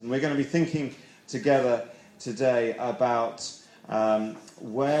And we're going to be thinking together today about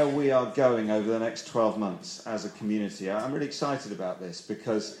where we are going over the next 12 months as a community. I'm really excited about this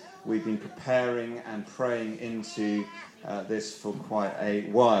because we've been preparing and praying into this for quite a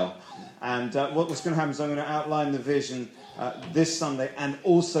while. And what's going to happen is I'm going to outline the vision this Sunday and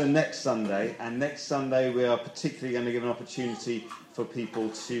also next Sunday. And next Sunday we are particularly going to give an opportunity for people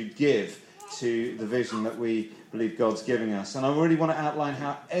to give to the vision that we believe God's giving us. And I really want to outline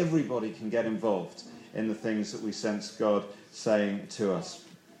how everybody can get involved in the things that we sense God saying to us.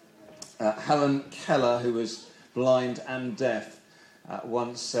 Helen Keller, who was blind and deaf,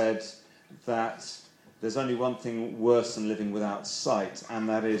 once said that there's only one thing worse than living without sight, and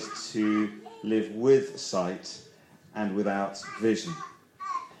that is to live with sight and without vision.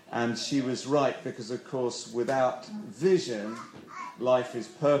 And she was right, because of course without vision life is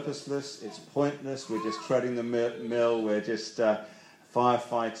purposeless, it's pointless, we're just treading the mill, we're just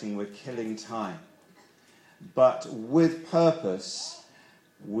firefighting, we're killing time. But with purpose,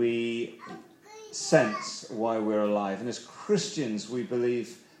 we sense why we're alive. And as Christians, we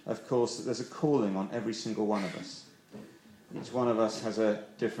believe, of course, that there's a calling on every single one of us. Each one of us has a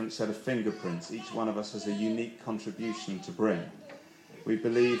different set of fingerprints. Each one of us has a unique contribution to bring. We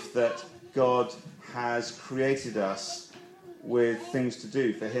believe that God has created us with things to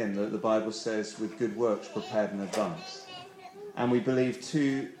do for him, that the Bible says with good works prepared in advance. And we believe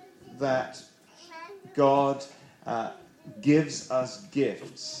too that God gives us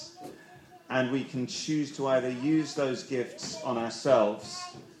gifts, and we can choose to either use those gifts on ourselves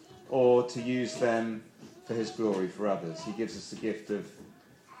or to use them for his glory for others. He gives us the gift of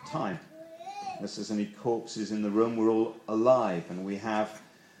time. Unless there's any corpses in the room, we're all alive and we have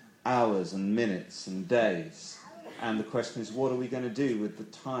hours and minutes and days. And the question is, what are we going to do with the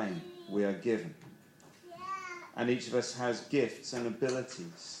time we are given? And each of us has gifts and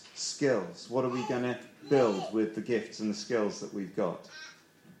abilities, skills. What are we going to build with the gifts and the skills that we've got?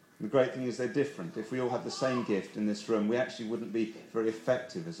 The great thing is they're different. If we all had the same gift in this room, we actually wouldn't be very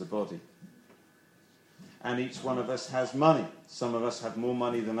effective as a body. And each one of us has money. Some of us have more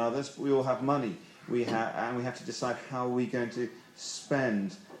money than others, but we all have money. And we have to decide how are we going to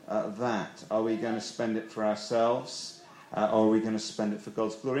spend that. Are we going to spend it for ourselves? Or are we going to spend it for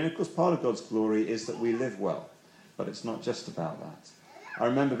God's glory? And of course, part of God's glory is that we live well. But it's not just about that. I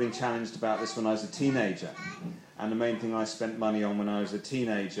remember being challenged about this when I was a teenager. And the main thing I spent money on when I was a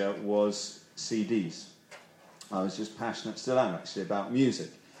teenager was CDs. I was just passionate, still am actually, about music.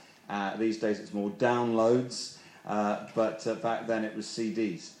 These days it's more downloads, but back then it was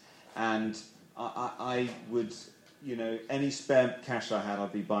CDs. And I would, any spare cash I had,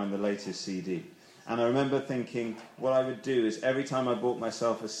 I'd be buying the latest CD. And I remember thinking what I would do is every time I bought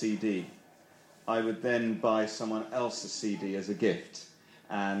myself a CD, I would then buy someone else a CD as a gift.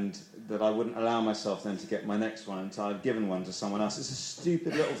 And that I wouldn't allow myself then to get my next one until I'd given one to someone else. It's a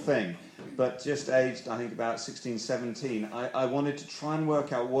stupid little thing, but just aged, I think, about 16, 17, I wanted to try and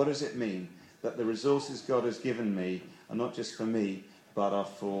work out what does it mean that the resources God has given me are not just for me, but are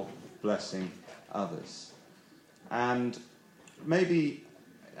for blessing others. And maybe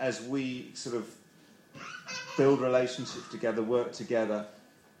as we sort of build relationships together, work together,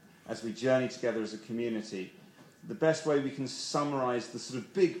 as we journey together as a community, the best way we can summarize the sort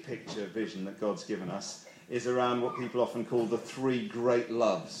of big picture vision that God's given us is around what people often call the three great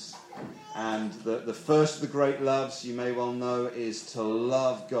loves. And the first of the great loves, you may well know, is to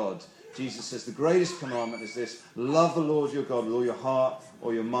love God. Jesus says the greatest commandment is this: love the Lord your God with all your heart,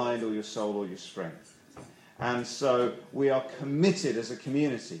 or your mind, or your soul, or your strength. And so we are committed as a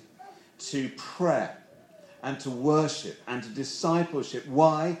community to prayer and to worship and to discipleship.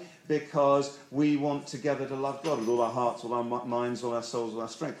 Why? Because we want together to love God with all our hearts, all our minds, all our souls, all our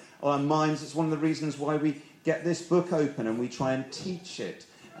strength. All our minds, it's one of the reasons why we get this book open and we try and teach it.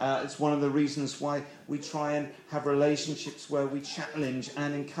 It's one of the reasons why we try and have relationships where we challenge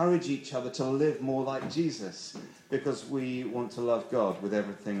and encourage each other to live more like Jesus, because we want to love God with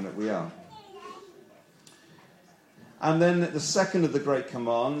everything that we are. And then the second of the great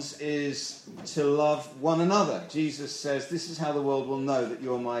commands is to love one another. Jesus says, this is how the world will know that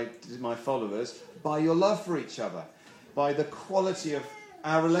you're my followers, by your love for each other, by the quality of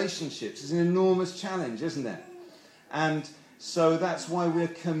our relationships. It's an enormous challenge, isn't it? And so that's why we're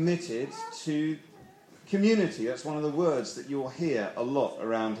committed to community. That's one of the words that you'll hear a lot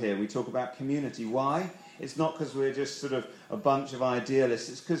around here. We talk about community. Why? It's not because we're just sort of a bunch of idealists.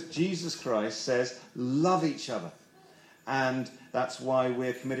 It's because Jesus Christ says, love each other. And that's why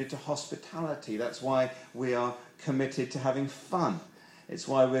we're committed to hospitality. That's why we are committed to having fun. It's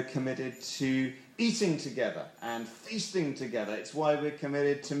why we're committed to eating together and feasting together. It's why we're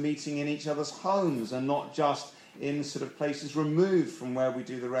committed to meeting in each other's homes and not just in sort of places removed from where we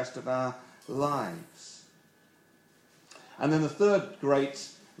do the rest of our lives. And then the third great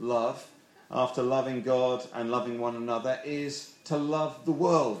love, after loving God and loving one another, is to love the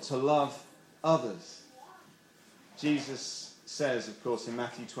world, to love others. Jesus says, of course, in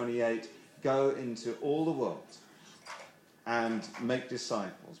Matthew 28, go into all the world and make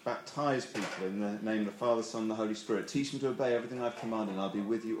disciples, baptize people in the name of the Father, Son, and the Holy Spirit. Teach them to obey everything I've commanded, and I'll be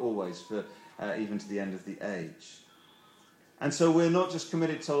with you always, for even to the end of the age. And so we're not just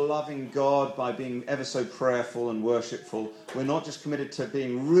committed to loving God by being ever so prayerful and worshipful. We're not just committed to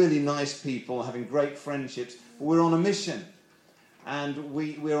being really nice people, having great friendships, but we're on a mission. And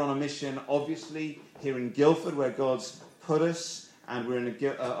we're on a mission, obviously, here in Guildford, where God's put us, and we're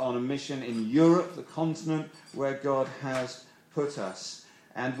on a mission in Europe, the continent, where God has put us.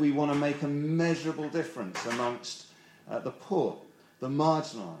 And we want to make a measurable difference amongst the poor, the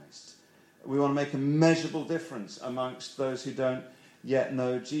marginalised. We want to make a measurable difference amongst those who don't yet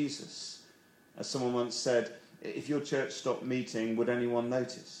know Jesus. As someone once said, if your church stopped meeting, would anyone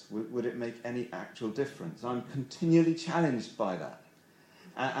notice? Would it make any actual difference? I'm continually challenged by that.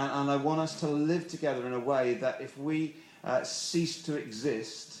 And I want us to live together in a way that if we cease to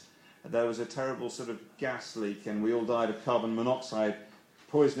exist, there was a terrible sort of gas leak and we all died of carbon monoxide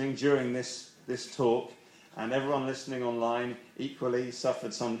poisoning during this talk, and everyone listening online equally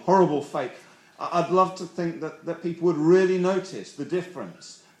suffered some horrible fate. I'd love to think that people would really notice the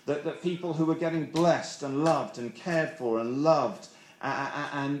difference, that people who were getting blessed and loved and cared for and loved,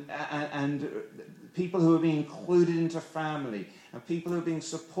 and people who were being included into family, and people who were being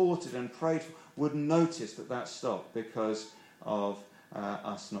supported and prayed for, would notice that stopped because of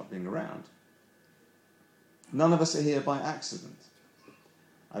us not being around. None of us are here by accident.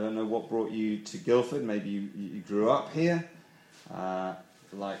 I don't know what brought you to Guildford. Maybe you grew up here,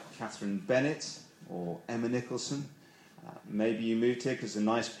 like Catherine Bennett or Emma Nicholson. Maybe you moved here because it's a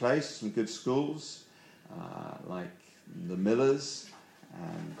nice place, some good schools, like the Millers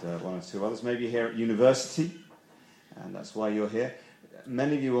and one or two others. Maybe you're here at university, and that's why you're here.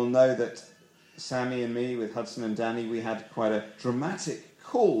 Many of you will know that Sammy and me, with Hudson and Danny, we had quite a dramatic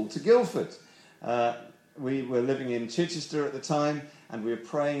call to Guildford. We were living in Chichester at the time, and we were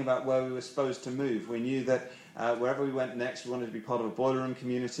praying about where we were supposed to move. We knew that wherever we went next, we wanted to be part of a boiler room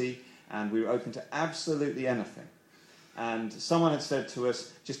community, and we were open to absolutely anything. And someone had said to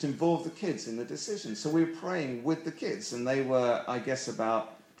us, just involve the kids in the decision. So we were praying with the kids, and they were, I guess,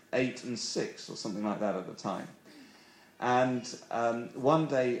 about 8 and 6 or something like that at the time. And one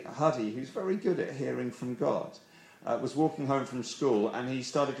day, Huddy, who's very good at hearing from God, was walking home from school, and he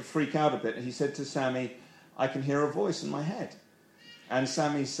started to freak out a bit. And he said to Sammy, I can hear a voice in my head. And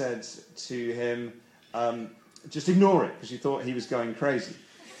Sammy said to him, just ignore it, because she thought he was going crazy.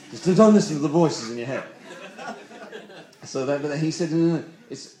 Just don't listen to the voices in your head. So he said, no,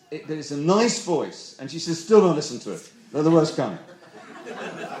 it's a nice voice. And she said, still don't listen to it. They're the worst kind.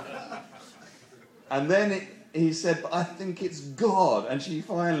 And then he said, but I think it's God. And she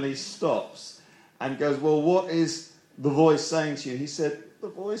finally stops and goes, well, what is the voice saying to you? He said, the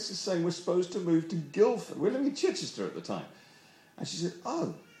voice is saying we're supposed to move to Guildford. We're living in Chichester at the time. And she said,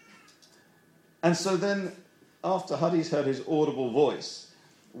 oh. And so then, after Huddy's heard his audible voice,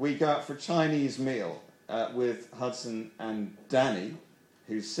 we go out for a Chinese meal with Hudson and Danny,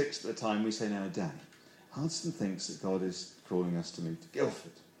 who's 6 at the time. We say, now, Danny, Hudson thinks that God is calling us to move to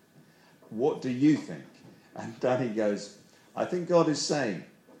Guildford. What do you think? And Danny goes, I think God is saying,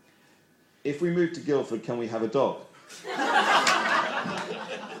 if we move to Guildford, can we have a dog?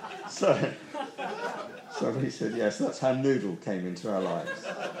 So he said, yes, that's how Noodle came into our lives.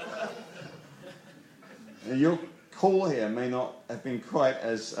 Now, your call here may not have been quite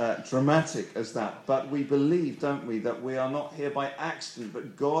as dramatic as that, but we believe, don't we, that we are not here by accident,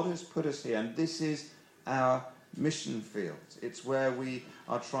 but God has put us here, and this is our mission field. It's where we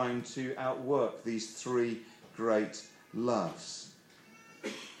are trying to outwork these 3 great loves.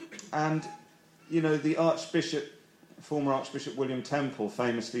 And, you know, the former Archbishop William Temple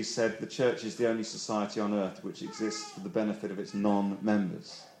famously said, the church is the only society on earth which exists for the benefit of its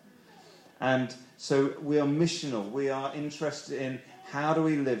non-members. And so we are missional. We are interested in how do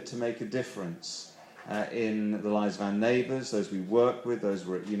we live to make a difference in the lives of our neighbours, those we work with, those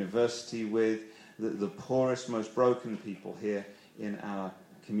we're at university with, the poorest, most broken people here in our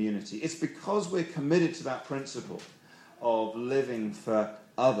community. It's because we're committed to that principle of living for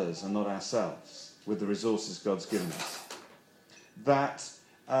others and not ourselves with the resources God's given us that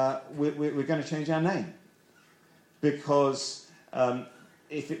we're going to change our name. Because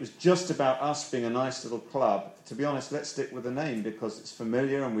if it was just about us being a nice little club, to be honest, let's stick with the name because it's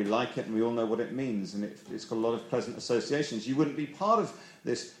familiar and we like it and we all know what it means and it's got a lot of pleasant associations. You wouldn't be part of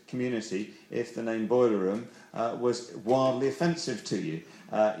this community if the name Boiler Room was wildly offensive to you.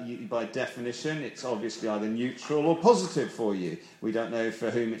 By definition, it's obviously either neutral or positive for you. We don't know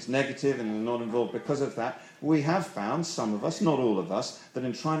for whom it's negative and we're not involved because of that. We have found, some of us, not all of us, that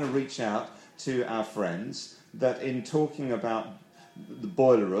in trying to reach out to our friends, that in talking about the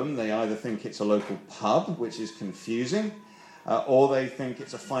Boiler Room, they either think it's a local pub, which is confusing, or they think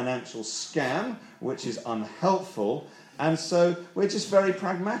it's a financial scam, which is unhelpful. And so we're just very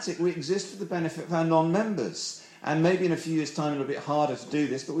pragmatic. We exist for the benefit of our non-members. And maybe in a few years' time it'll be harder to do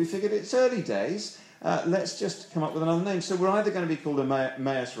this, but we figured it's early days. Let's just come up with another name. So we're either going to be called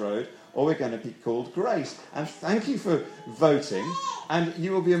Emmaus Road or we're going to be called Grace. And thank you for voting. And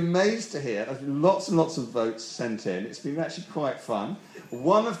you will be amazed to hear there's been lots and lots of votes sent in. It's been actually quite fun.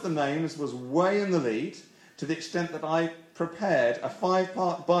 One of the names was way in the lead to the extent that I prepared a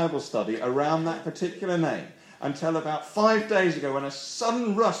 5-part Bible study around that particular name until about 5 days ago when a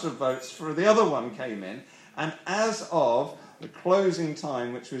sudden rush of votes for the other one came in. And as of the closing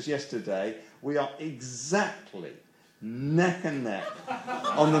time, which was yesterday, we are exactly neck and neck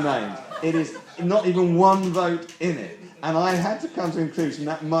on the names. It is not even one vote in it. And I had to come to the conclusion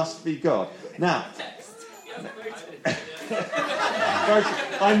that must be God. Now,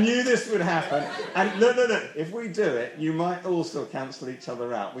 I knew this would happen. And no. If we do it, you might all still cancel each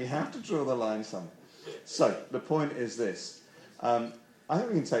other out. We have to draw the line somewhere. So, the point is this. I think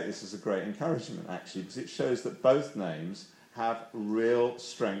we can take this as a great encouragement, actually, because it shows that both names have real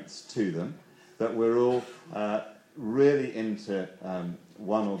strengths to them, that we're all really into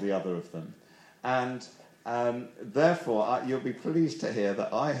one or the other of them. And therefore, you'll be pleased to hear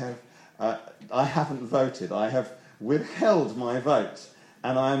that I haven't voted. I have withheld my vote.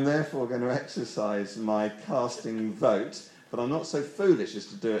 And I am therefore going to exercise my casting vote. But I'm not so foolish as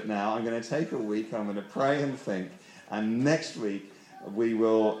to do it now. I'm going to take a week. I'm going to pray and think. And next week, we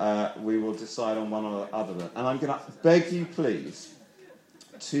will decide on one or the other. And I'm going to beg you, please,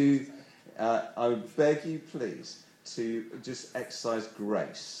 to just exercise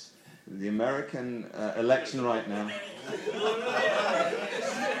grace. The American election right now,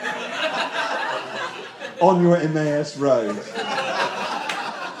 on your Emmaus Road.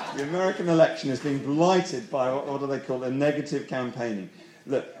 The American election is being blighted by, what do they call it, negative campaigning.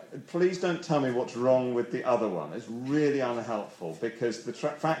 Look, please don't tell me what's wrong with the other one. It's really unhelpful because the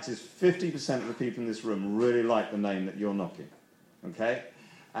fact is 50% of the people in this room really like the name that you're knocking. Okay?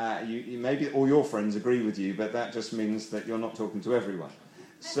 You maybe all your friends agree with you, but that just means that you're not talking to everyone.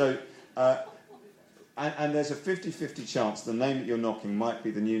 So, and there's a 50-50 chance the name that you're knocking might be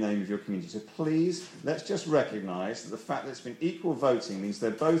the new name of your community. So please, let's just recognise that the fact that it's been equal voting means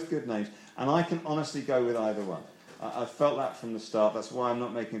they're both good names, and I can honestly go with either one. I felt that from the start. That's why I'm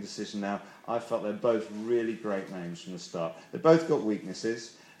not making a decision now. I felt they're both really great names from the start. They've both got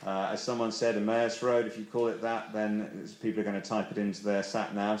weaknesses. As someone said, Emmaus Road, if you call it that, then people are going to type it into their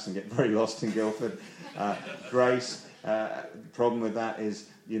sat-navs and get very lost in Guildford. Grace, the problem with that is,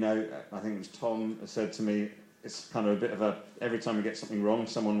 I think it was Tom said to me, it's kind of a bit of a, every time we get something wrong,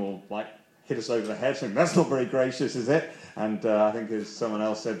 someone will hit us over the head saying, that's not very gracious, is it? And I think as someone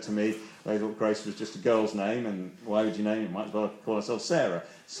else said to me, they thought Grace was just a girl's name, and why would you name it? Might as well call ourselves Sarah.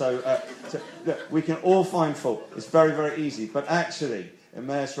 So look, we can all find fault. It's very, very easy. But actually,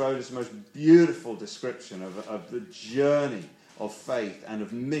 Emmaus Road is the most beautiful description of the journey of faith and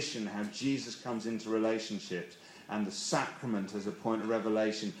of mission, how Jesus comes into relationships, and the sacrament as a point of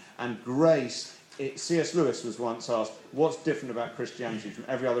revelation. And grace, C.S. Lewis was once asked, what's different about Christianity from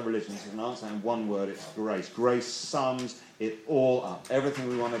every other religion? It's an answer in one word, it's grace. Grace sums it all up, everything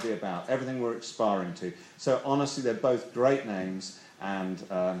we want to be about, everything we're aspiring to. So honestly, they're both great names, and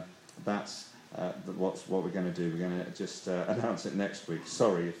that's what we're going to do. We're going to just announce it next week.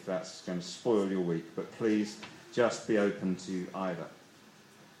 Sorry if that's going to spoil your week, but please just be open to either.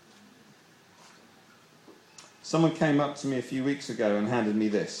 Someone came up to me a few weeks ago and handed me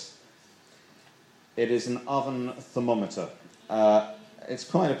this. It is an oven thermometer. It's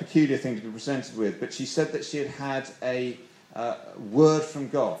quite a peculiar thing to be presented with, but she said that she had had a word from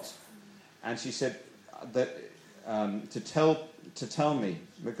God, and she said that to tell me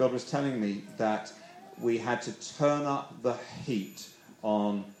that God was telling me that we had to turn up the heat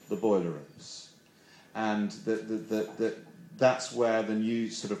on the boiler rooms, and that's where the new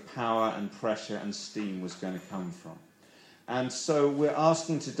sort of power and pressure and steam was going to come from. And so we're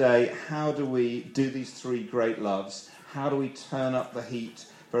asking today, how do we do these three great loves? How do we turn up the heat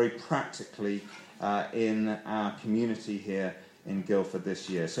very practically in our community here in Guildford this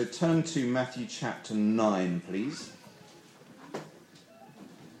year. So turn to Matthew chapter 9, please.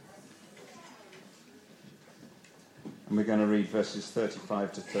 And we're going to read verses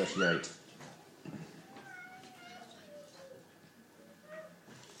 35 to 38.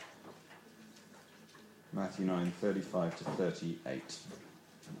 Matthew 9, 35 to 38.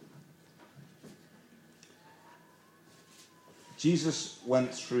 Jesus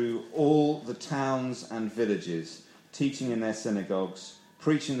went through all the towns and villages, teaching in their synagogues,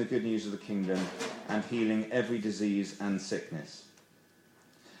 preaching the good news of the kingdom, and healing every disease and sickness.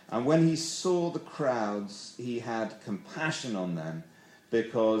 And when he saw the crowds, he had compassion on them,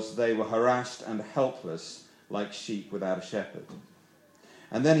 because they were harassed and helpless, like sheep without a shepherd.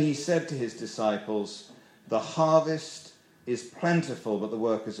 And then he said to his disciples, "The harvest is plentiful, but the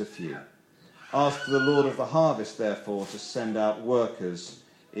workers are few. Ask the Lord of the harvest, therefore, to send out workers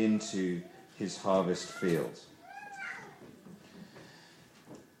into his harvest field."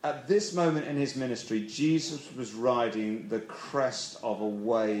 At this moment in his ministry, Jesus was riding the crest of a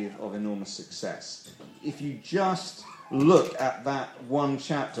wave of enormous success. If you just look at that one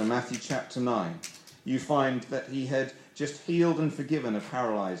chapter, Matthew chapter 9, you find that he had just healed and forgiven a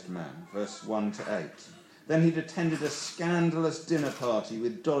paralyzed man, verse 1 to 8. Then he'd attended a scandalous dinner party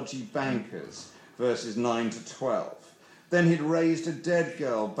with dodgy bankers, verses 9 to 12. Then he'd raised a dead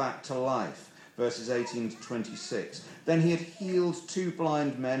girl back to life, verses 18 to 26. Then he had healed 2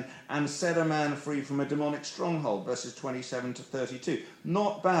 blind men and set a man free from a demonic stronghold, verses 27 to 32.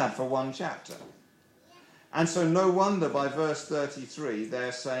 Not bad for one chapter. And so no wonder by verse 33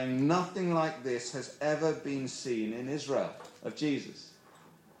 they're saying nothing like this has ever been seen in Israel of Jesus.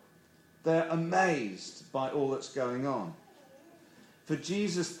 They're amazed by all that's going on. For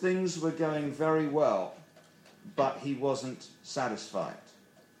Jesus, things were going very well, but he wasn't satisfied.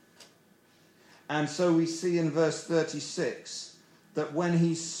 And so we see in verse 36 that when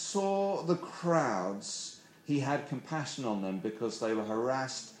he saw the crowds, he had compassion on them because they were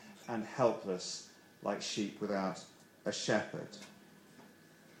harassed and helpless like sheep without a shepherd.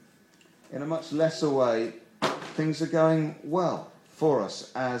 In a much lesser way, things are going well for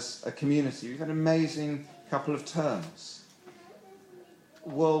us as a community. We've had an amazing couple of terms.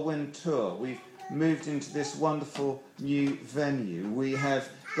 Whirlwind tour. We've moved into this wonderful new venue. We have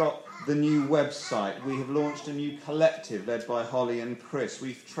got the new website. We have launched a new collective led by Holly and Chris.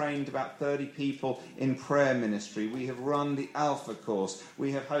 We've trained about 30 people in prayer ministry. We have run the Alpha course.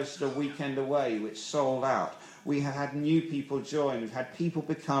 We have hosted a weekend away which sold out. We have had new people join. We've had people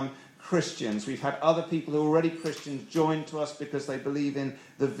become Christians. We've had other people who are already Christians join to us because they believe in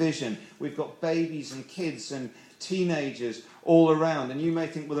the vision. We've got babies and kids and teenagers all around. And you may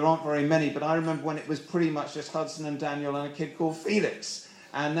think, well, there aren't very many, but I remember when it was pretty much just Hudson and Daniel and a kid called Felix.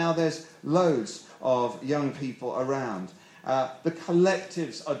 And now there's loads of young people around. The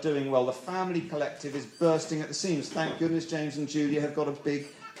collectives are doing well. The family collective is bursting at the seams. Thank goodness James and Julia have got a big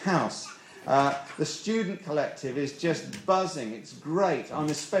house. The student collective is just buzzing. It's great. I'm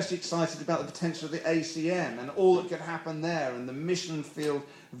especially excited about the potential of the ACM and all that could happen there and the mission field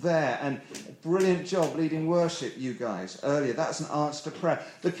there. And brilliant job leading worship, you guys, earlier. That's an answer to prayer.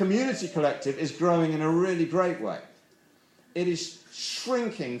 The community collective is growing in a really great way. It is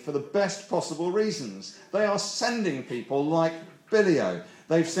shrinking for the best possible reasons. They are sending people like Billio.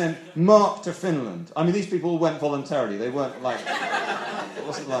 They've sent Mark to Finland. I mean, these people went voluntarily. They weren't like... It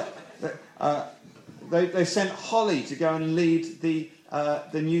wasn't like... They sent Holly to go and lead the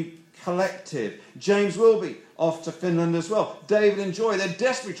new collective. James Wilby off to Finland as well. David and Joy, they're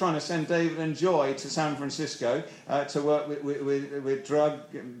desperately trying to send David and Joy to San Francisco to work with drug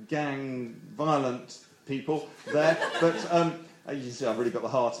gang violent people there. But you see, I've really got the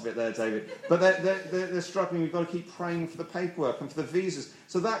heart of it there, David. But they're struggling. We've got to keep praying for the paperwork and for the visas.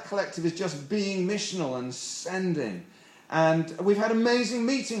 So that collective is just being missional and sending. And we've had amazing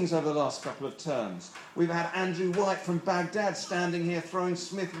meetings over the last couple of terms. We've had Andrew White from Baghdad standing here throwing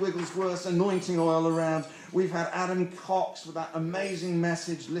Smith Wigglesworth's anointing oil around. We've had Adam Cox with that amazing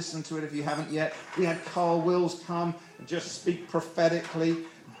message. Listen to it if you haven't yet. We had Carl Wills come and just speak prophetically.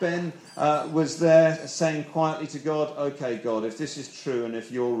 Ben was there saying quietly to God, "Okay, God, if this is true and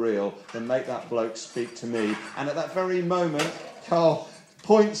if you're real, then make that bloke speak to me." And at that very moment, Carl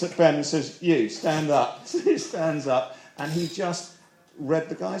points at Ben and says, "You, stand up." So he stands up. And he just read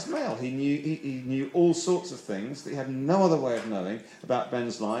the guy's mail. He knew all sorts of things that he had no other way of knowing about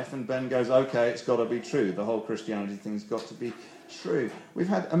Ben's life. And Ben goes, "Okay, it's got to be true. The whole Christianity thing's got to be true." We've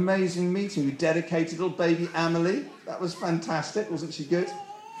had amazing meetings. We dedicated little baby Amelie. That was fantastic. Wasn't she good?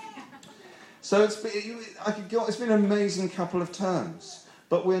 So it's been an amazing couple of terms.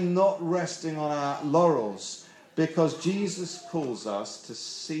 But we're not resting on our laurels. Because Jesus calls us to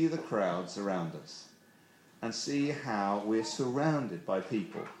see the crowds around us and see how we're surrounded by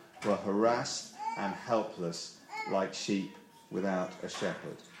people who are harassed and helpless like sheep without a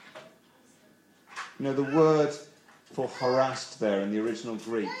shepherd. You know, the word for harassed there in the original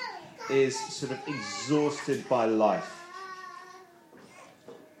Greek is sort of exhausted by life.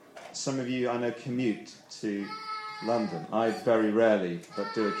 Some of you, I know, commute to London. I very rarely,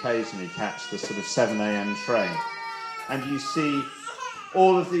 but do occasionally catch the sort of 7 a.m. train. And you see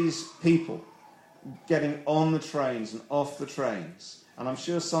all of these people getting on the trains and off the trains. And I'm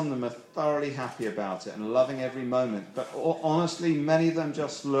sure some of them are thoroughly happy about it and loving every moment. But honestly, many of them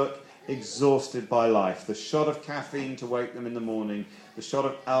just look exhausted by life. The shot of caffeine to wake them in the morning, the shot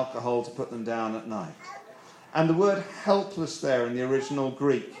of alcohol to put them down at night. And the word helpless there in the original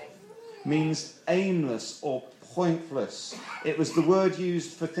Greek means aimless or pointless. It was the word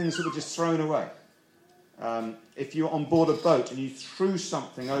used for things that were just thrown away. If you're on board a boat and you threw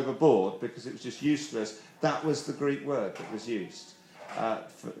something overboard because it was just useless, that was the Greek word that was used,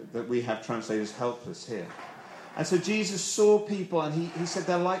 that we have translated as helpless here. And so Jesus saw people and he said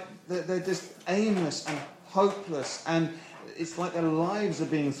they're just aimless and hopeless, and it's like their lives are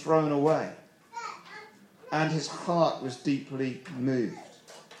being thrown away. And his heart was deeply moved.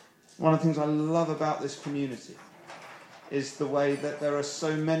 One of the things I love about this community is the way that there are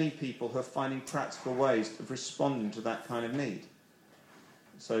so many people who are finding practical ways of responding to that kind of need.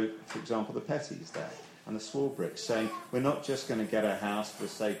 So, for example, the Petties there and the Swarbricks saying, we're not just going to get a house for the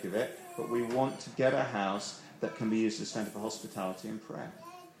sake of it, but we want to get a house that can be used as a centre for hospitality and prayer.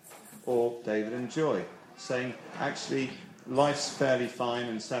 Or David and Joy saying, actually, life's fairly fine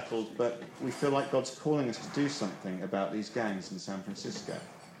and settled, but we feel like God's calling us to do something about these gangs in San Francisco.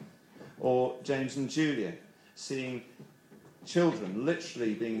 Or James and Julia seeing children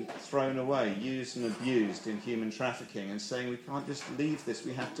literally being thrown away, used and abused in human trafficking, and saying we can't just leave this,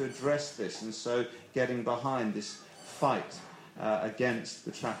 we have to address this, and so getting behind this fight against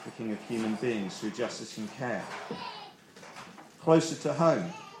the trafficking of human beings through justice and care. Closer to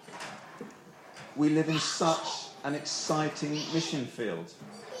home, we live in such an exciting mission field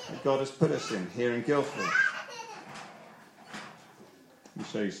that God has put us in here in Guildford. Let me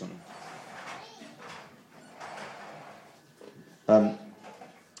show you something.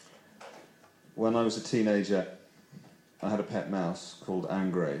 When I was a teenager, I had a pet mouse called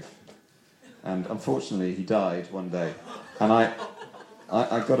Angrave, and unfortunately he died one day. And I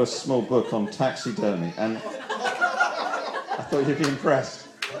got a small book on taxidermy, and I thought you'd be impressed.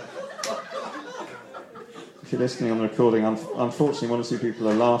 If you're listening on the recording, unfortunately one or two people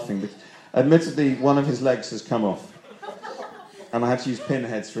are laughing. But admittedly, one of his legs has come off, and I had to use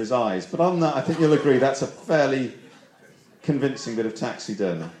pinheads for his eyes. But other than that, I think you'll agree that's a fairly convincing bit of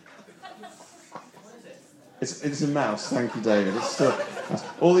taxidermy. It's a mouse, thank you, David. It's still,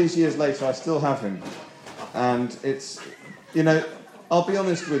 all these years later, I still have him. And it's, you know, I'll be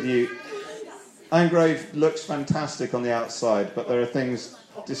honest with you, Angrave looks fantastic on the outside, but there are things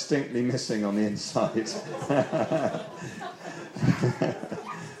distinctly missing on the inside.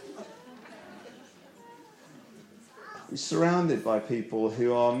 We're surrounded by people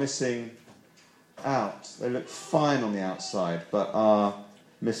who are missing out. They look fine on the outside, but are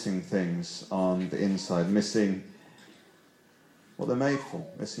missing things on the inside, missing what they're made for,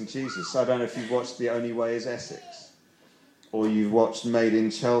 missing Jesus. I don't know if you've watched The Only Way is Essex, or you've watched Made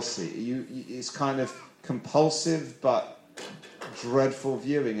in Chelsea. It's kind of compulsive but dreadful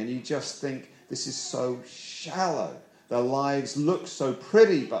viewing, and you just think, this is so shallow. Their lives look so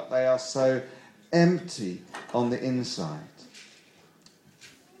pretty, but they are so empty on the inside.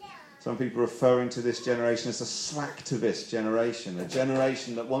 Some people are referring to this generation as a slacktivist generation, a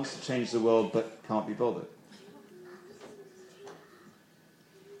generation that wants to change the world but can't be bothered.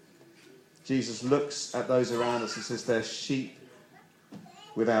 Jesus looks at those around us and says they're sheep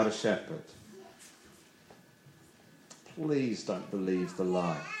without a shepherd. Please don't believe the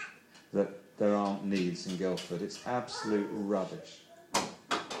lie that there aren't needs in Guildford. It's absolute rubbish.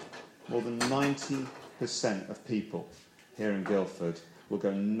 More than 90% of people here in Guildford will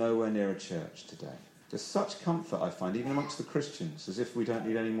go nowhere near a church today. There's such comfort, I find, even amongst the Christians, as if we don't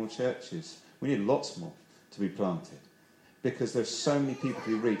need any more churches. We need lots more to be planted, because there's so many people to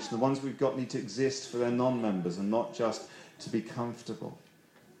be reached. The ones we've got need to exist for their non-members and not just to be comfortable.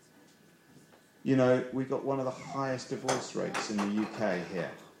 You know, we've got one of the highest divorce rates in the UK here.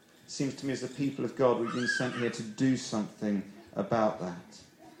 It seems to me as the people of God, we've been sent here to do something about that.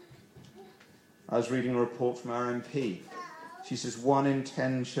 I was reading a report from our MP. She says 1 in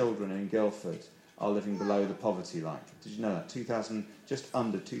 10 children in Guildford are living below the poverty line. Did you know that? Just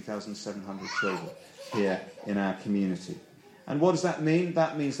under 2,700 children here in our community. And what does that mean?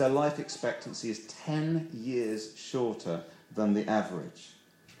 That means their life expectancy is 10 years shorter than the average.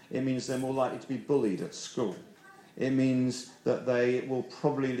 It means they're more likely to be bullied at school. It means that they will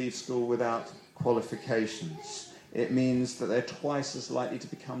probably leave school without qualifications. It means that they're twice as likely to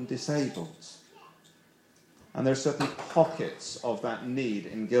become disabled. And there are certain pockets of that need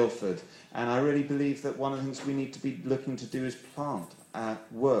in Guildford. And I really believe that one of the things we need to be looking to do is plant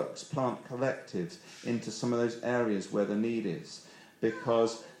works, plant collectives into some of those areas where the need is.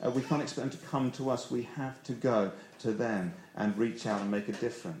 Because we can't expect them to come to us. We have to go to them and reach out and make a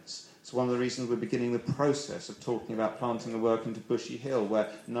difference. It's one of the reasons we're beginning the process of talking about planting the work into Bushy Hill, where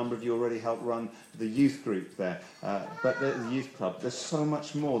a number of you already helped run the youth group there, but the youth club. There's so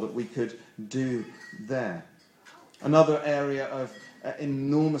much more that we could do there. Another area of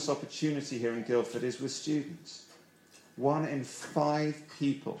enormous opportunity here in Guildford is with students. 1 in 5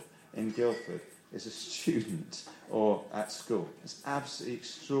 people in Guildford is a student or at school. It's absolutely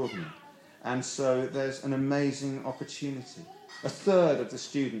extraordinary. And so there's an amazing opportunity. 1/3 of the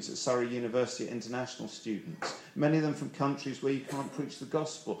students at Surrey University are international students, many of them from countries where you can't preach the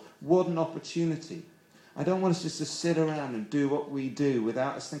gospel. What an opportunity. I don't want us just to sit around and do what we do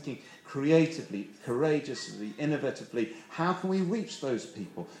without us thinking creatively, courageously, innovatively. How can we reach those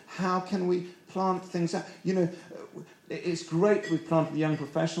people? How can we plant things out? You know, it's great we've planted the Young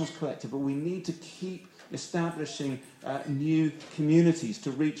Professionals Collective, but we need to keep establishing new communities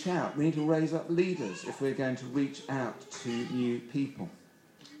to reach out. We need to raise up leaders if we're going to reach out to new people.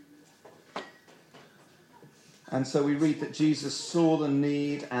 And so we read that Jesus saw the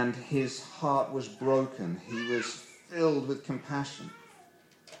need and his heart was broken. He was filled with compassion.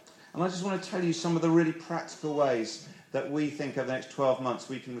 And I just want to tell you some of the really practical ways that we think over the next 12 months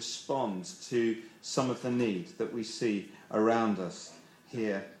we can respond to some of the need that we see around us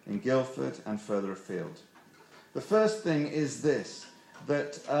here in Guildford and further afield. The first thing is this,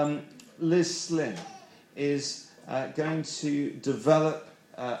 that Liz Slim is going to develop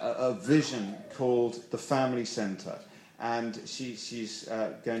a vision called the Family Centre. And she's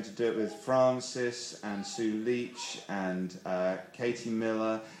going to do it with Francis and Sue Leach and Katie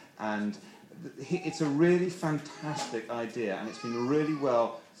Miller. And it's a really fantastic idea, and it's been really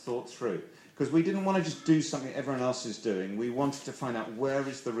well thought through. Because we didn't want to just do something everyone else is doing. We wanted to find out where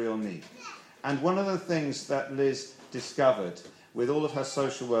is the real need. And one of the things that Liz discovered with all of her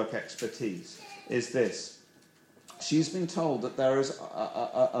social work expertise is this. She's been told that there is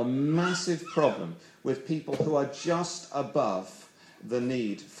a massive problem with people who are just above the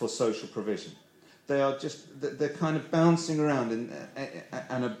need for social provision. They're kind of bouncing around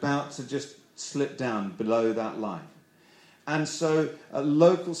and about to just slip down below that line. And so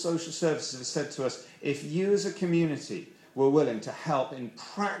local social services have said to us, if you as a community were willing to help in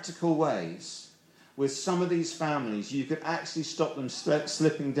practical ways with some of these families, you could actually stop them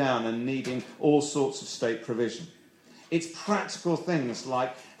slipping down and needing all sorts of state provision. It's practical things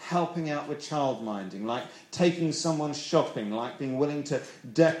like helping out with childminding, like taking someone shopping, like being willing to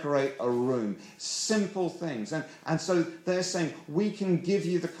decorate a room. Simple things. And so they're saying, we can give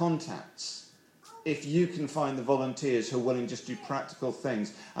you the contacts if you can find the volunteers who are willing to just do practical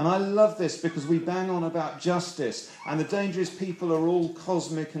things. And I love this because we bang on about justice, and the danger is people are all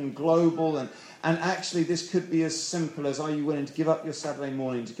cosmic and global, and actually this could be as simple as, are you willing to give up your Saturday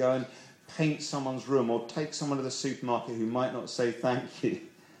morning to go and paint someone's room or take someone to the supermarket who might not say thank you?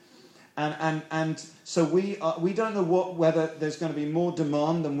 And so we don't know whether there's going to be more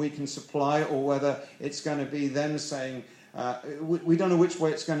demand than we can supply, or whether it's going to be them saying, we don't know which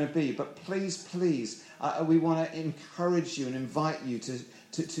way it's going to be. But please, we want to encourage you and invite you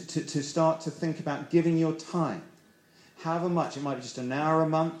to start to think about giving your time. However much, it might be just an hour a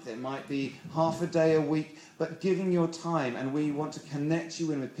month, it might be half a day a week, but giving your time, and we want to connect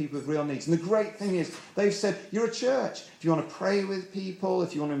you in with people with real needs. And the great thing is, they've said, you're a church. If you want to pray with people,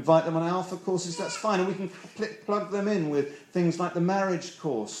 if you want to invite them on Alpha courses, that's fine. And we can plug them in with things like the marriage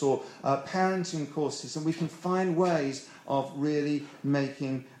course or parenting courses, and we can find ways of really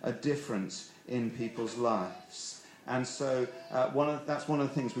making a difference in people's lives. And so that's one of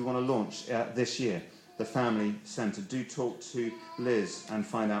the things we want to launch this year. The Family Centre. Do talk to Liz and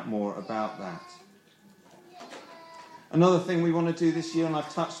find out more about that. Another thing we want to do this year, and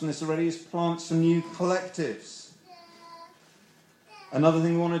I've touched on this already, is plant some new collectives. Another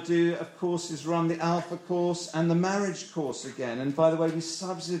thing we want to do, of course, is run the Alpha course and the marriage course again. And by the way, we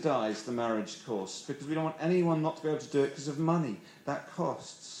subsidise the marriage course because we don't want anyone not to be able to do it because of money. That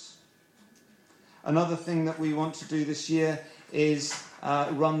costs. Another thing that we want to do this year is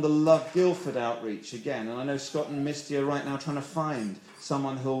run the Love Guildford outreach again. And I know Scott and Misty are right now trying to find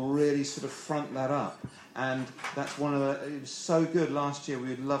someone who'll really sort of front that up. And that's it was so good last year. We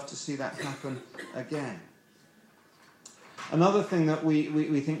would love to see that happen again. Another thing that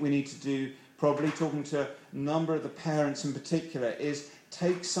we think we need to do, probably talking to a number of the parents in particular, is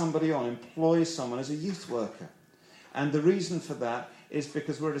take somebody on, employ someone as a youth worker. And the reason for that is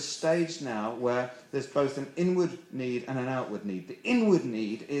because we're at a stage now where there's both an inward need and an outward need. The inward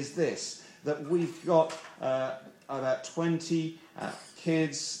need is this, that we've got about 20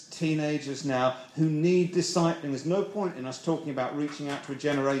 kids, teenagers now, who need discipling. There's no point in us talking about reaching out to a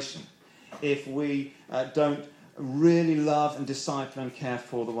generation if we don't really love and disciple and care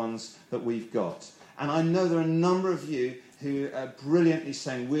for the ones that we've got. And I know there are a number of you who are brilliantly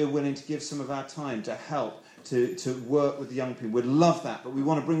saying we're willing to give some of our time to help to work with the young people. We'd love that, but we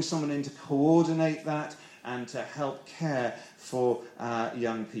want to bring someone in to coordinate that and to help care for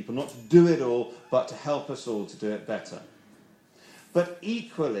young people. Not to do it all, but to help us all to do it better. But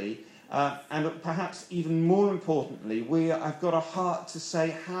equally, and perhaps even more importantly, I've got a heart to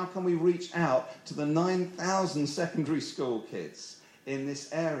say, how can we reach out to the 9,000 secondary school kids in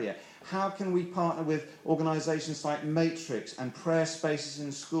this area? How can we partner with organisations like Matrix and prayer spaces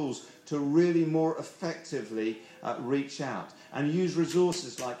in schools to really more effectively reach out and use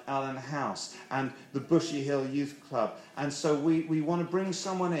resources like Allen House and the Bushy Hill Youth Club? And so we want to bring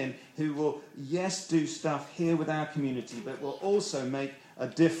someone in who will, yes, do stuff here with our community, but will also make a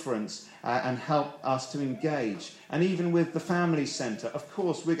difference and help us to engage. And even with the Family Centre, of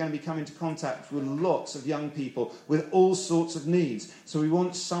course, we're going to be coming into contact with lots of young people with all sorts of needs. So we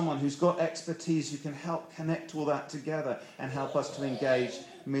want someone who's got expertise who can help connect all that together and help us to engage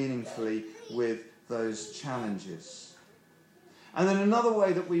meaningfully with those challenges. And then another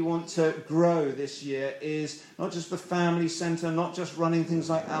way that we want to grow this year is not just the Family Centre, not just running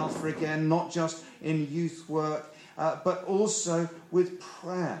things like Alpha again, not just in youth work, but also with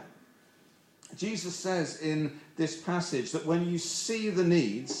prayer. Jesus says in this passage that when you see the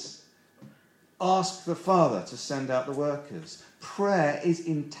needs, ask the Father to send out the workers. Prayer is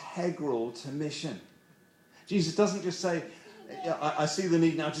integral to mission. Jesus doesn't just say, I see the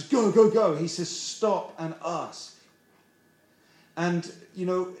need now, just go, go, go. He says, stop and ask. And, you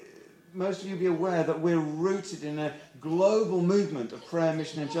know, most of you will be aware that we're rooted in a global movement of prayer,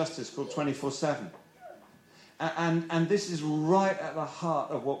 mission and justice called 24/7. And this is right at the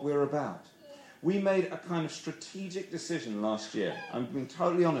heart of what we're about. We made a kind of strategic decision last year, I'm being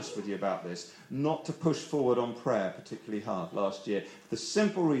totally honest with you about this, not to push forward on prayer particularly hard last year. The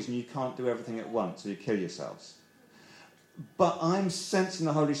simple reason you can't do everything at once, so you kill yourselves. But I'm sensing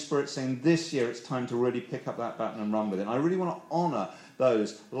the Holy Spirit saying this year it's time to really pick up that baton and run with it. And I really want to honour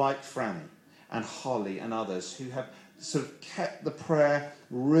those like Franny and Holly and others who have sort of kept the prayer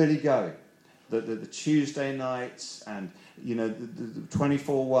really going. The Tuesday nights and, you know, the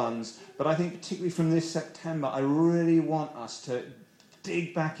 24/1s. But I think particularly from this September, I really want us to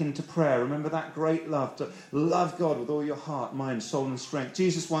dig back into prayer. Remember that great love, to love God with all your heart, mind, soul and strength.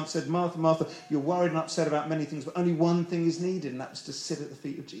 Jesus once said, Martha, Martha, you're worried and upset about many things, but only one thing is needed, and that was to sit at the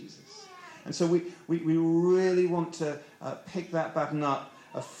feet of Jesus. And so we really want to pick that baton up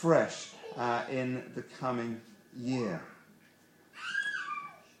afresh in the coming year.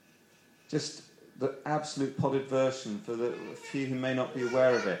 Just the absolute potted version for the few who may not be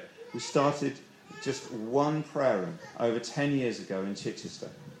aware of it. We started just one prayer room over 10 years ago in Chichester.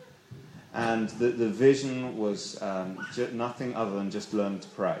 And the vision was nothing other than just learn to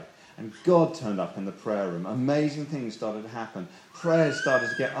pray. And God turned up in the prayer room. Amazing things started to happen. Prayers started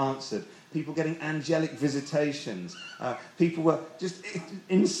to get answered. People getting angelic visitations. People were just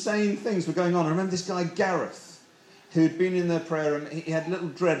insane things were going on. I remember this guy Gareth, who'd been in the prayer room. He had little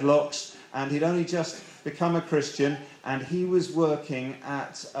dreadlocks, and he'd only just become a Christian, and he was working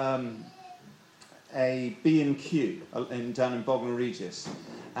at a B&Q down in Bognor Regis.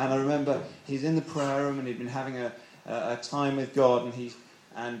 And I remember he's in the prayer room, and he'd been having a time with God,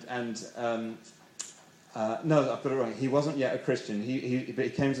 and no, I've got it wrong. He wasn't yet a Christian. But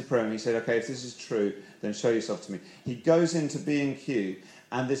he came to the prayer and he said, okay, if this is true, then show yourself to me. He goes into B&Q,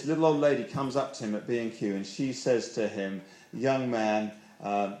 and this little old lady comes up to him at B&Q, and she says to him, young man,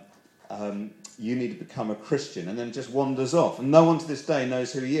 you need to become a Christian, and then just wanders off. And no one to this day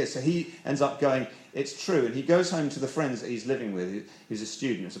knows who he is. So he ends up going, it's true. And he goes home to the friends that he's living with. He's a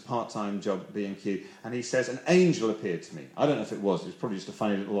student. It's a part-time job at B&Q. And he says, an angel appeared to me. I don't know if it was. It was probably just a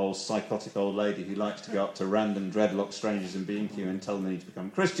funny little old psychotic old lady who likes to go up to random dreadlock strangers in B&Q and tell them they need to become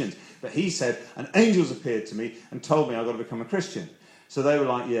Christians. But he said, an angel's appeared to me and told me I've got to become a Christian. So they were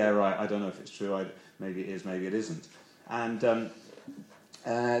like, yeah, right, I don't know if it's true. Maybe it is, maybe it isn't. And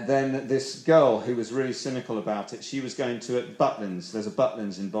then this girl who was really cynical about it, she was going to at Butlins, there's a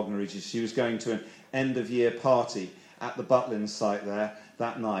Butlins in Bognor Regis, she was going to an end-of-year party at the Butlins site there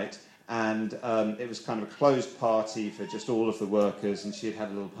that night, and it was kind of a closed party for just all of the workers, and she had had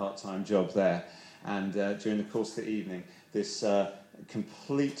a little part-time job there. And during the course of the evening, this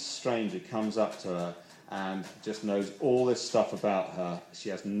complete stranger comes up to her and just knows all this stuff about her. She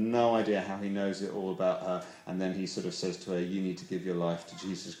has no idea how he knows it all about her, and then he sort of says to her, you need to give your life to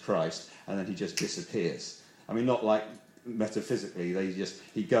Jesus Christ, and then he just disappears. I mean, not like metaphysically,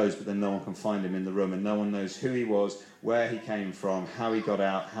 he goes, but then no one can find him in the room, and no one knows who he was, where he came from, how he got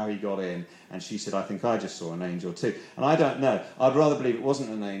out, how he got in. And she said, I think I just saw an angel too. And I don't know. I'd rather believe it wasn't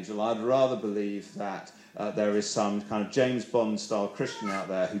an angel. I'd rather believe that there is some kind of James Bond-style Christian out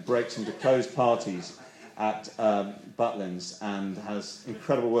there who breaks into closed parties at Butlins and has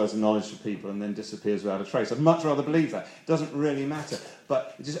incredible words of knowledge for people and then disappears without a trace. I'd much rather believe that. It doesn't really matter.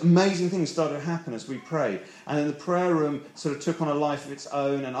 But just amazing things started to happen as we prayed. And then the prayer room sort of took on a life of its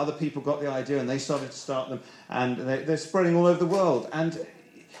own, and other people got the idea and they started to start them, and they're spreading all over the world. And,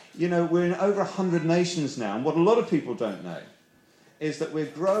 you know, we're in over 100 nations now, and what a lot of people don't know is that we're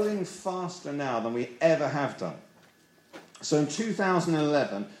growing faster now than we ever have done. So in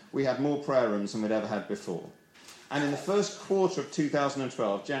 2011, we had more prayer rooms than we'd ever had before. And in the first quarter of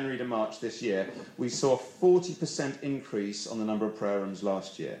 2012, January to March this year, we saw a 40% increase on the number of prayer rooms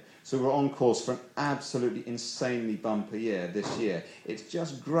last year. So we're on course for an absolutely insanely bumper year this year. It's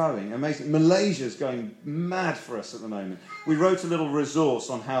just growing, amazing. Malaysia's going mad for us at the moment. We wrote a little resource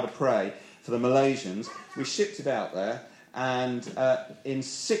on how to pray for the Malaysians. We shipped it out there. And in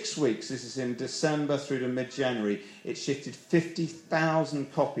 6 weeks, this is in December through to mid-January, it shifted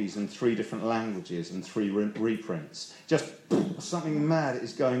 50,000 copies in 3 different languages and 3 reprints. Just something mad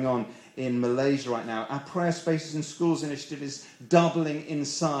is going on in Malaysia right now. Our Prayer Spaces in Schools initiative is doubling in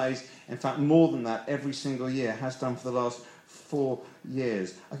size. In fact, more than that every single year, has done for the last 4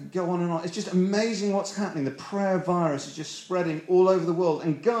 years. I could go on and on. It's just amazing what's happening. The prayer virus is just spreading all over the world.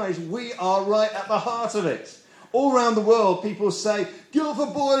 And guys, we are right at the heart of it. All around the world, people say,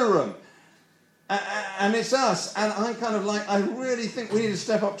 Guildford Boiler Room. And it's us. And I'm kind of like, I really think we need to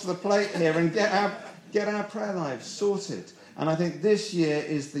step up to the plate here and get our prayer lives sorted. And I think this year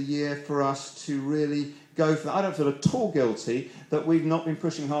is the year for us to really go for that. I don't feel at all guilty that we've not been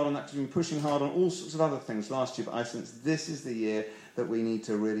pushing hard on that, because we've been pushing hard on all sorts of other things last year. But I think this is the year that we need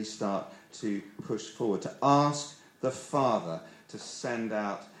to really start to push forward, to ask the Father to send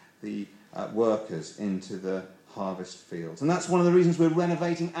out the workers into the harvest fields. And that's one of the reasons we're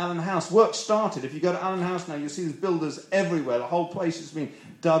renovating Allen House. Work started. If you go to Allen House now, you'll see there's builders everywhere. The whole place has been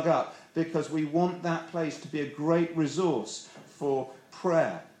dug up because we want that place to be a great resource for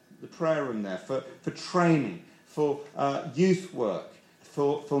prayer, the prayer room there, for training, for youth work,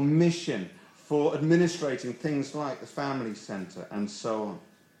 for mission, for administrating things like the family centre and so on.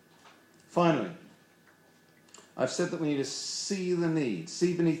 Finally, I've said that we need to see the needs,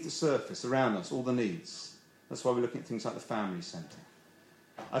 see beneath the surface around us, all the needs. That's why we're looking at things like the family centre.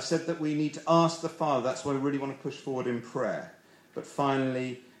 I've said that we need to ask the Father. That's why we really want to push forward in prayer. But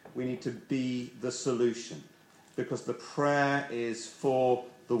finally, we need to be the solution, because the prayer is for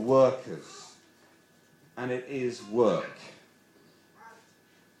the workers, and it is work.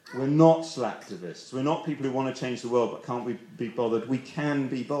 We're not slacktivists. We're not people who want to change the world but can't be bothered. We can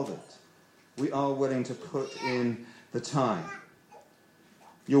be bothered. We are willing to put in the time.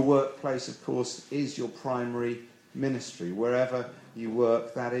 Your workplace, of course, is your primary ministry. Wherever you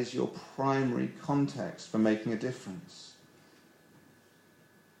work, that is your primary context for making a difference.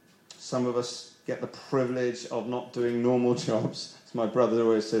 Some of us get the privilege of not doing normal jobs. As my brother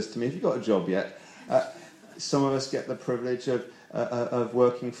always says to me, have you got a job yet? Some of us get the privilege of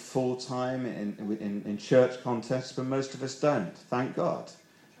working full-time in church contexts, but most of us don't, thank God.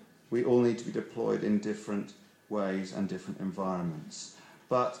 We all need to be deployed in different ways and different environments.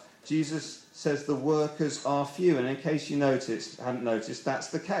 But Jesus says the workers are few, and in case you hadn't noticed, that's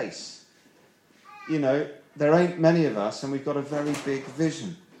the case. You know, there ain't many of us, and we've got a very big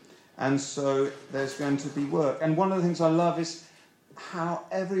vision. And so there's going to be work. And one of the things I love is how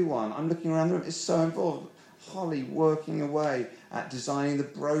everyone, I'm looking around the room, is so involved. Holly working away at designing the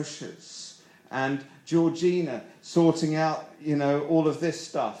brochures, and Georgina sorting out, you know, all of this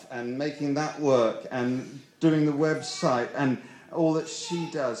stuff and making that work and doing the website and all that she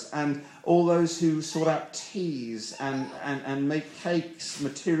does, and all those who sort out teas and make cakes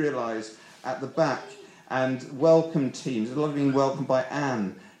materialise at the back, and welcome teams. A lot of being welcomed by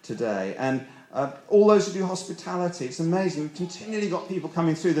Anne today, and All those who do hospitality, it's amazing. We've continually got people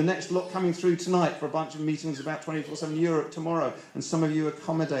coming through. The next lot coming through tonight for a bunch of meetings about 24/7 Europe tomorrow, and some of you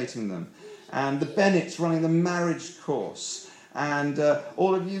accommodating them. And the Bennetts running the marriage course. And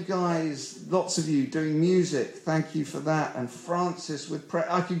all of you guys, lots of you doing music, thank you for that. And Francis with prayer.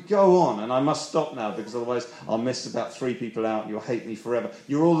 I could go on, and I must stop now because otherwise I'll miss about 3 people out and you'll hate me forever.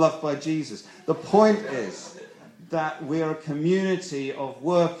 You're all loved by Jesus. The point is that we're a community of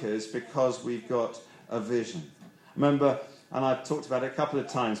workers because we've got a vision. Remember, and I've talked about it a couple of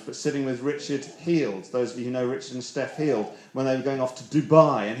times, but sitting with Richard Heald, those of you who know Richard and Steph Heald, when they were going off to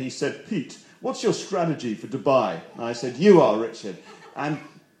Dubai, and he said, "Pete, what's your strategy for Dubai?" And I said, "You are, Richard." And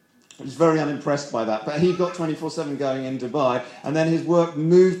I was very unimpressed by that. But he got 24/7 going in Dubai, and then his work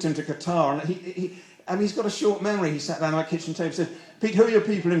moved him to Qatar. And he's got a short memory. He sat down at my kitchen table and said, "Pete, who are your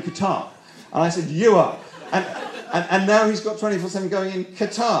people in Qatar?" And I said, "You are." And now he's got 24/7 going in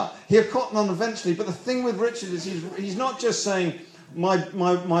Qatar. He'll cotton on eventually. But the thing with Richard is he's not just saying,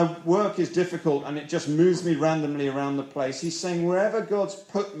 my work is difficult and it just moves me randomly around the place. He's saying wherever God's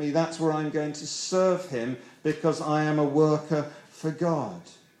put me, that's where I'm going to serve him because I am a worker for God.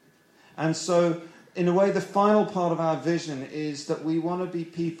 And so, in a way, the final part of our vision is that we want to be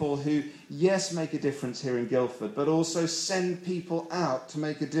people who, yes, make a difference here in Guildford, but also send people out to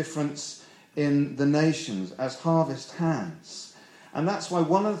make a difference in the nations as harvest hands. And that's why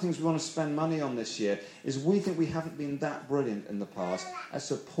one of the things we want to spend money on this year is we think we haven't been that brilliant in the past at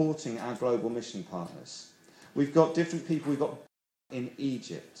supporting our global mission partners. We've got different people. We've got in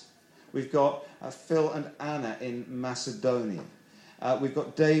Egypt. We've got Phil and Anna in Macedonia. We've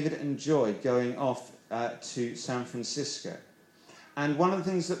got David and Joy going off to San Francisco. And one of the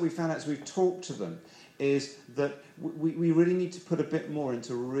things that we found out as we've talked to them is that we really need to put a bit more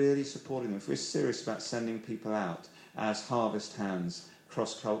into really supporting them if we're serious about sending people out as harvest hands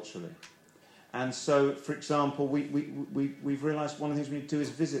cross-culturally. And so, for example, we've realised one of the things we need to do is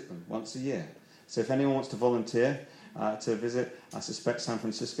visit them once a year. So if anyone wants to volunteer to visit, I suspect San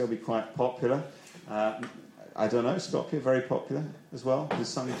Francisco will be quite popular. I don't know, Skopje, very popular as well. There's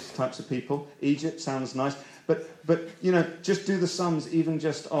some types of people. Egypt sounds nice. But you know, just do the sums even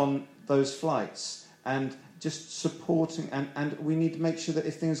just on those flights. And just supporting, and we need to make sure that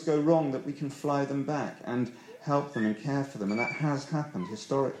if things go wrong, that we can fly them back and help them and care for them. And that has happened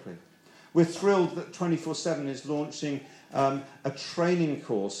historically. We're thrilled that 24/7 is launching a training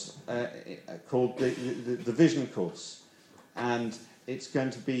course called the Vision Course. And it's going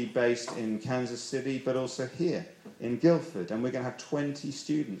to be based in Kansas City, but also here in Guildford. And we're going to have 20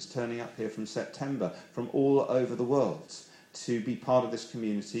 students turning up here from September from all over the world to be part of this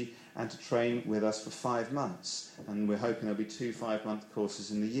community and to train with us for 5 months. And we're hoping there'll be 2 5-month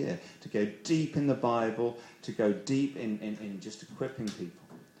courses in the year to go deep in the Bible, to go deep in just equipping people.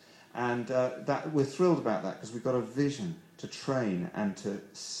 And that we're thrilled about that because we've got a vision to train and to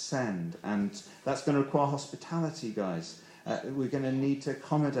send. And that's going to require hospitality, guys. We're going to need to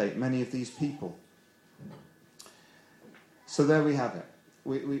accommodate many of these people. So there we have it.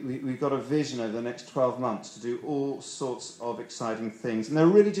 We've got a vision over the next 12 months to do all sorts of exciting things. And there are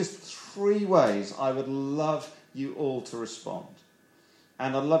really just 3 ways I would love you all to respond.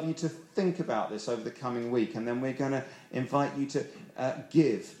 And I'd love you to think about this over the coming week. And then we're going to invite you to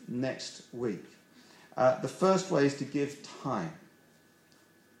give next week. The first way is to give time.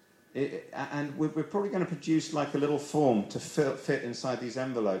 And we're probably going to produce like a little form to fit inside these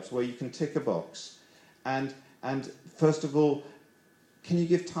envelopes where you can tick a box. And first of all, can you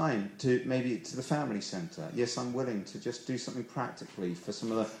give time to maybe to the family centre? Yes, I'm willing to just do something practically for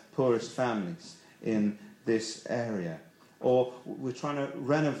some of the poorest families in this area. Or we're trying to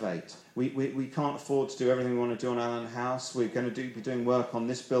renovate. We can't afford to do everything we want to do on Allen House. We're going to be doing work on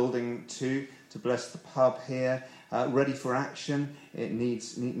this building too to bless the pub here. Ready for action. It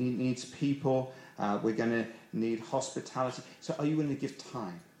needs people. We're going to need hospitality. So are you willing to give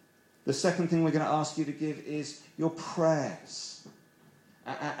time? The second thing we're going to ask you to give is your prayers.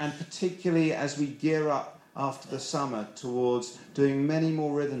 And particularly as we gear up after the summer towards doing many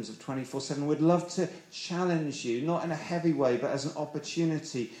more rhythms of 24/7, we'd love to challenge you, not in a heavy way, but as an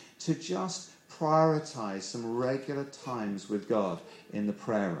opportunity to just prioritise some regular times with God in the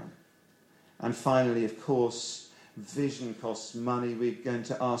prayer room. And finally, of course, vision costs money. We're going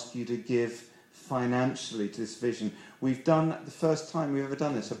to ask you to give financially to this vision. We've done, the first time we've ever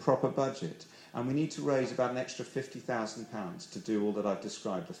done this, a proper budget. And we need to raise about an extra £50,000 to do all that I've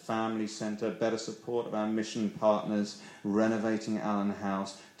described. The family centre, better support of our mission partners, renovating Allen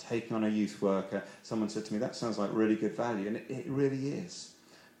House, taking on a youth worker. Someone said to me, that sounds like really good value. And it really is.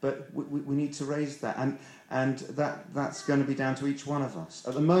 But we need to raise that. And that's going to be down to each one of us.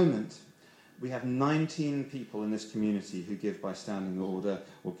 At the moment, We have 19 people in this community who give by standing order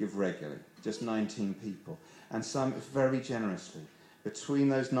or give regularly. Just 19 people. And some very generously. Between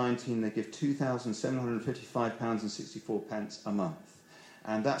those 19, they give £2,755.64 a month.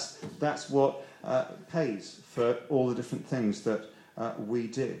 And that's what pays for all the different things that we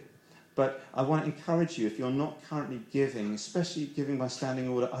do. But I want to encourage you, if you're not currently giving, especially giving by standing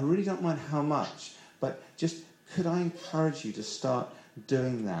order, I really don't mind how much, but just could I encourage you to start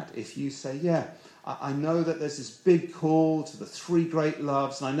doing that? If you say, yeah, I know that there's this big call to the 3 great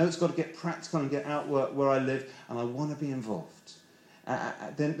loves, and I know it's got to get practical and get out where I live, and I want to be involved,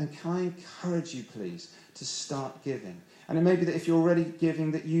 then can I encourage you, please, to start giving? And it may be that if you're already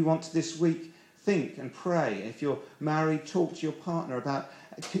giving, that you want to this week think and pray. If you're married, talk to your partner about,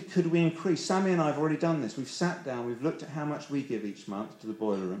 could we increase? Sammy and I have already done this. We've sat down, we've looked at how much we give each month to the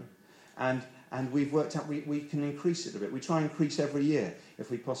boiler room, and we've worked out we can increase it a bit. We try and increase every year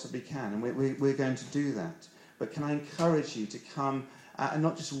if we possibly can, and we're going to do that. But can I encourage you to come, and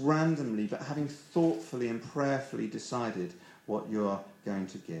not just randomly, but having thoughtfully and prayerfully decided what you are going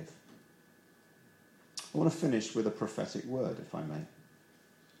to give. I want to finish with a prophetic word, if I may.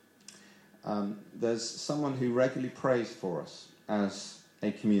 There's someone who regularly prays for us as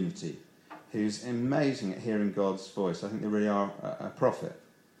a community, who's amazing at hearing God's voice. I think they really are a prophet.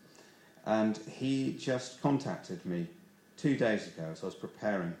 And he just contacted me 2 days ago as I was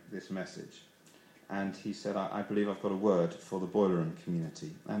preparing this message. And he said, I believe I've got a word for the Boiler Room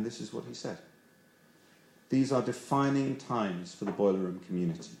community. And this is what he said. These are defining times for the Boiler Room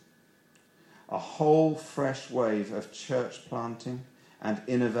community. A whole fresh wave of church planting and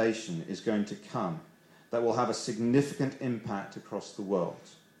innovation is going to come that will have a significant impact across the world.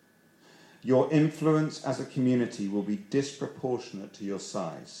 Your influence as a community will be disproportionate to your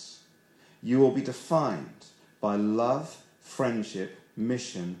size. You will be defined by love, friendship,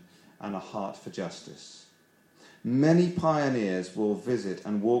 mission, and a heart for justice. Many pioneers will visit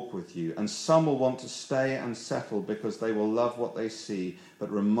and walk with you, and some will want to stay and settle because they will love what they see,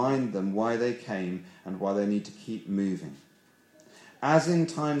 but remind them why they came and why they need to keep moving. As in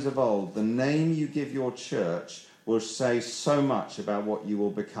times of old, the name you give your church will say so much about what you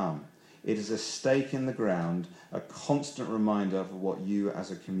will become. It is a stake in the ground, a constant reminder of what you as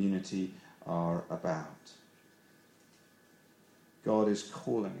a community are about. God is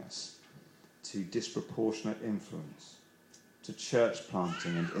calling us to disproportionate influence, to church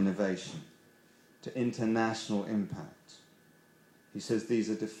planting and innovation, to international impact. He says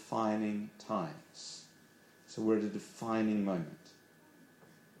these are defining times. So we're at a defining moment.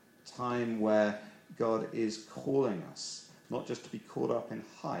 A time where God is calling us not just to be caught up in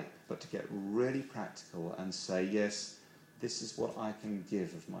hype, but to get really practical and say, yes, this is what I can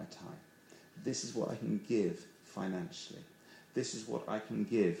give of my time. This is what I can give financially. This is what I can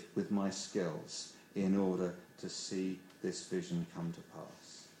give with my skills in order to see this vision come to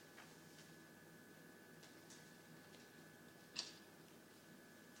pass.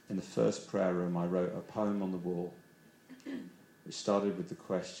 In the first prayer room, I wrote a poem on the wall, which started with the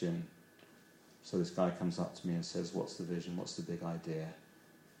question. So this guy comes up to me and says, what's the vision? What's the big idea?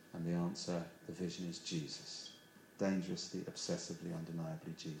 And the answer, the vision is Jesus. Dangerously, obsessively,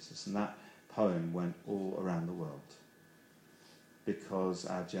 undeniably Jesus. And that poem went all around the world. Because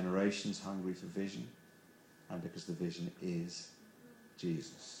our generation's hungry for vision, and because the vision is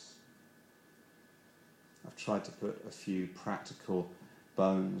Jesus. I've tried to put a few practical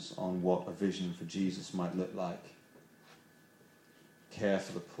bones on what a vision for Jesus might look like. Care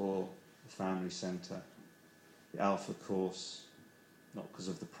for the poor, the family centre, the Alpha course, not because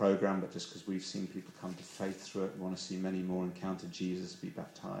of the programme, but just because we've seen people come to faith through it. We want to see many more encounter Jesus, be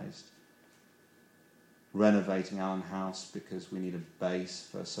baptised. Renovating Allen House because we need a base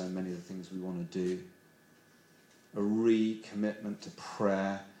for so many of the things we want to do. A recommitment to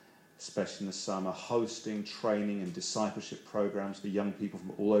prayer, especially in the summer. Hosting, training and discipleship programs for young people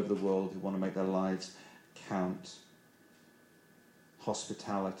from all over the world who want to make their lives count.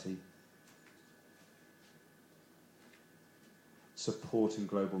 Hospitality. Supporting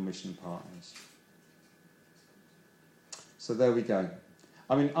global mission partners. So there we go.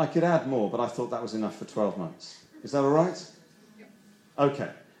 I mean, I could add more, but I thought that was enough for 12 months. Is that all right? Yep. Okay,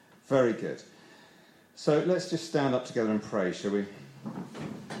 very good. So let's just stand up together and pray, shall we?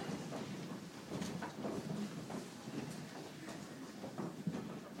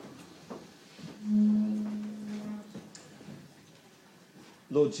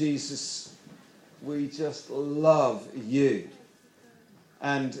 Lord Jesus, we just love you.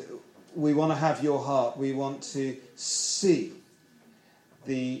 And we want to have your heart. We want to see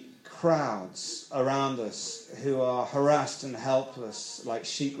the crowds around us who are harassed and helpless, like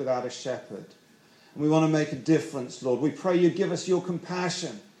sheep without a shepherd. And we want to make a difference, Lord. We pray you give us your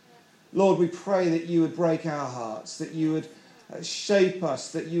compassion. Lord, we pray that you would break our hearts, that you would shape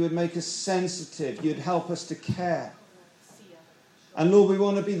us, that you would make us sensitive, you'd help us to care. And Lord, we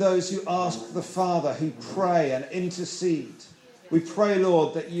want to be those who ask the Father, who pray and intercede. We pray,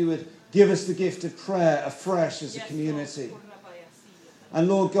 Lord, that you would give us the gift of prayer afresh as a community. And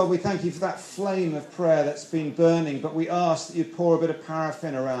Lord God, we thank you for that flame of prayer that's been burning, but we ask that you pour a bit of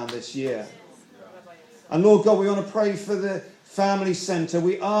paraffin around this year. And Lord God, we want to pray for the family centre.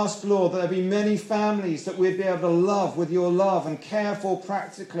 We ask, Lord, that there be many families that we'd be able to love with your love and care for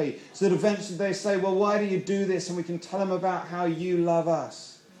practically, so that eventually they say, well, why do you do this? And we can tell them about how you love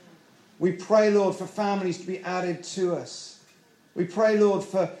us. We pray, Lord, for families to be added to us. We pray, Lord,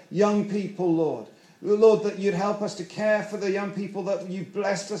 for young people, Lord. Lord, that you'd help us to care for the young people that you've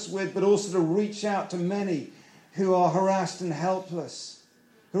blessed us with, but also to reach out to many who are harassed and helpless,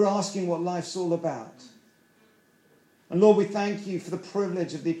 who are asking what life's all about. And Lord, we thank you for the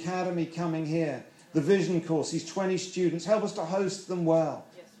privilege of the Academy coming here, the Vision course, these 20 students. Help us to host them well.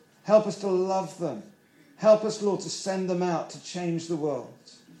 Help us to love them. Help us, Lord, to send them out to change the world.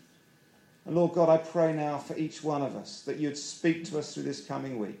 And Lord God, I pray now for each one of us that you'd speak to us through this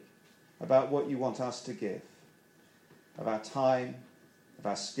coming week about what you want us to give, of our time, of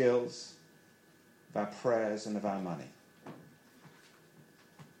our skills, of our prayers, and of our money.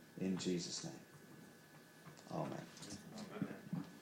 In Jesus' name.